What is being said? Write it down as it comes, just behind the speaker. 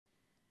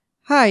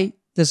Hi,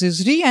 this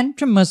is Rian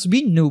from Must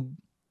Be Noob.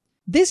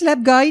 This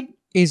lab guide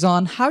is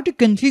on how to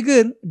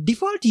configure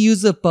default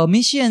user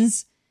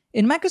permissions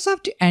in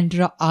Microsoft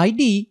Entra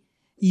ID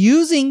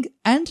using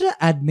Entra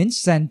Admin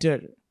Center.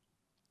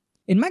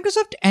 In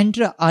Microsoft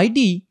Entra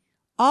ID,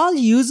 all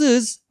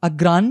users are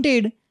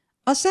granted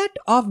a set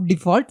of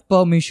default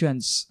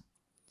permissions.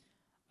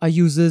 A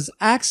user's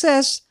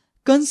access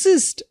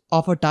consists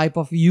of a type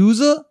of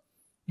user,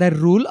 their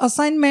role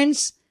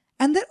assignments,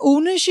 and their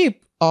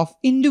ownership of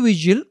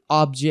individual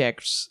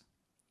objects.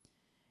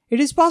 It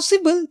is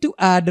possible to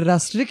add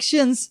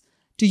restrictions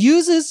to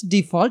users'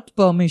 default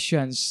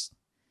permissions.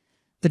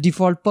 The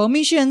default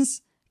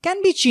permissions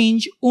can be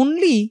changed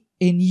only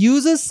in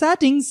user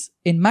settings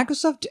in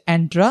Microsoft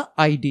Entra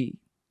ID.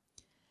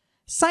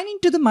 Sign in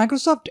to the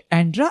Microsoft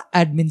Entra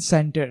Admin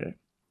Center.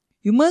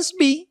 You must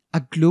be a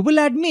global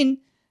admin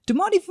to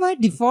modify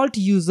default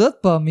user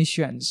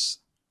permissions.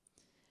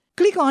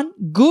 Click on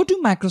Go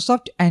to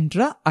Microsoft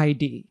Entra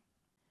ID.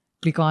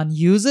 Click on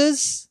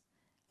Users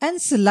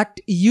and select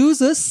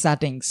User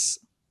Settings.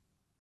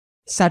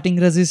 Setting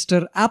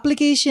Register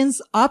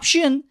Applications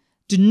option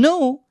to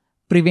know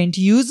prevent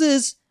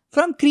users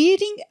from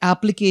creating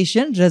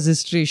application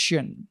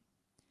registration.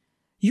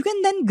 You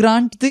can then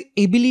grant the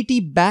ability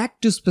back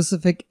to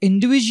specific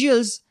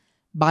individuals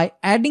by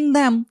adding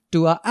them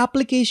to an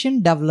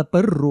application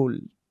developer role.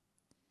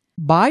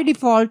 By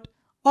default,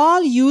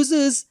 all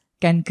users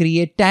can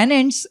create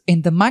tenants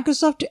in the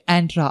Microsoft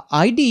Entra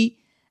ID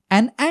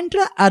and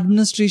Entra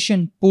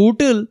Administration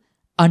Portal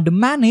under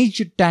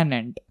Manage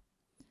Tenant.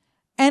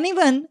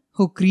 Anyone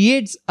who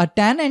creates a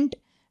tenant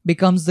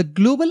becomes the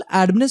global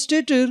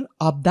administrator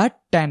of that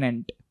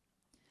tenant.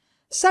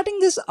 Setting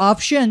this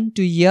option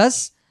to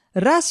Yes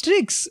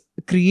restricts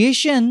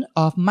creation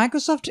of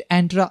Microsoft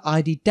Entra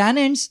ID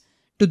tenants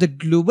to the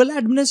global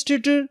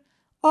administrator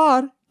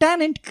or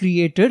tenant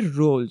creator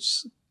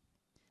roles.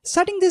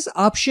 Setting this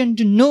option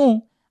to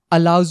No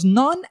allows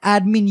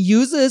non-admin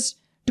users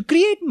to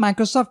create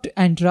Microsoft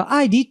Entra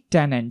ID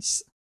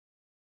tenants.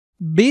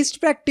 Best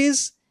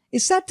practice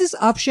is set this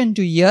option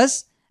to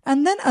Yes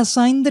and then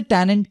assign the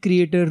tenant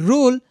creator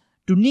role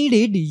to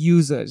needed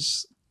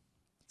users.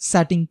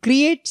 Setting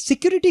Create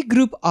Security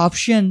Group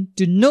option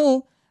to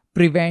No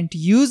prevent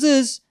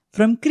users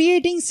from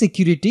creating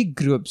security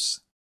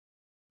groups.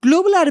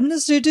 Global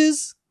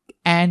administrators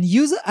and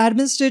user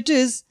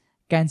administrators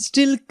can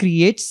still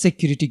create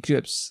security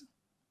groups.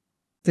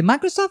 The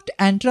Microsoft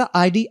Entra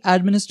ID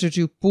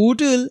Administrative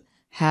Portal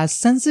has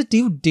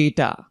sensitive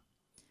data.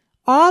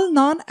 All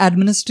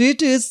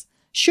non-administrators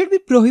should be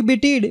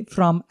prohibited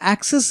from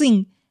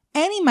accessing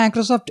any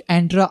Microsoft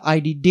Entra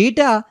ID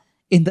data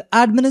in the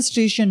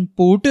administration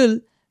portal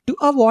to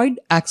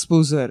avoid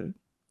exposure.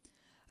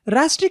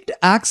 Restrict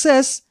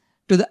access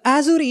to the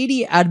Azure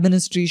AD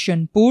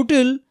Administration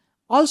Portal,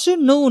 also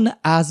known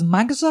as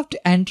Microsoft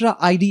Entra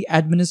ID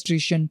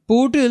Administration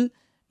Portal,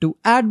 to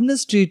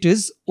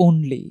administrators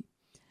only.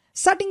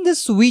 Setting the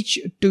switch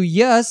to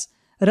Yes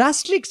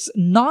restricts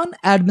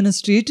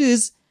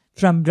non-administrators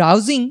from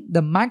browsing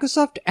the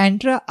Microsoft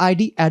Entra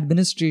ID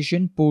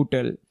Administration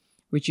Portal,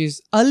 which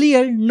is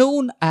earlier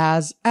known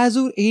as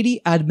Azure AD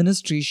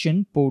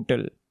Administration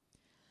Portal.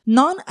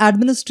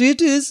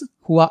 Non-administrators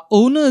who are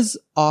owners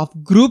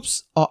of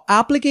groups or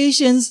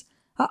applications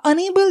are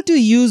unable to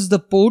use the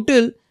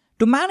portal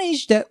to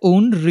manage their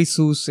own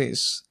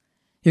resources.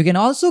 You can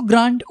also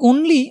grant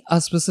only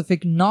a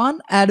specific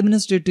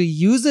non-administrator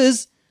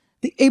users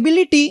the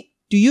ability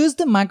to use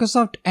the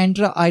Microsoft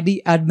Entra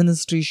ID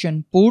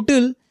Administration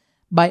Portal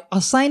by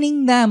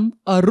assigning them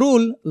a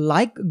role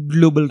like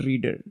Global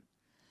Reader.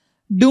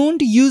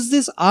 Don't use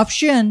this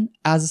option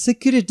as a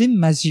security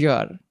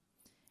measure.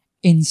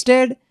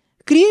 Instead,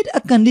 create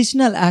a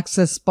conditional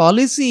access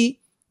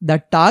policy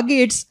that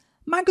targets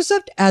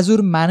Microsoft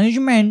Azure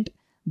management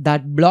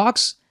that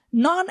blocks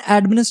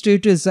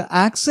non-administrators'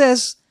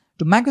 access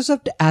to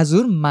Microsoft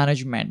Azure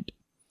management.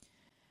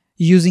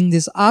 Using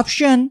this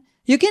option,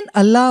 you can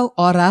allow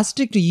or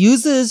restrict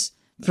users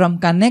from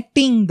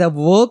connecting the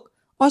work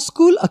or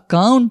school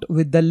account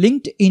with the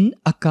LinkedIn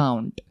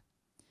account.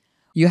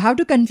 You have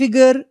to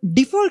configure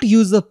default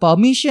user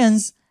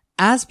permissions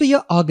as per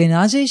your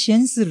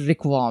organization's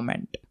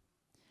requirement.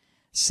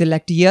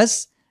 Select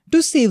Yes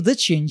to save the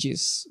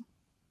changes.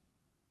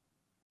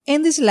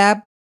 In this lab,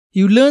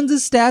 you learn the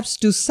steps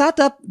to set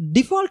up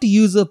default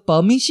user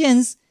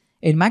permissions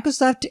in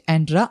Microsoft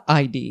Entra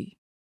ID.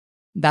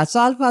 That's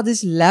all for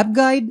this lab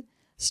guide.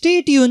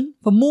 Stay tuned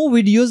for more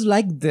videos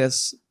like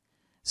this.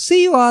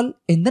 See you all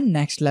in the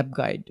next lab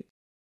guide.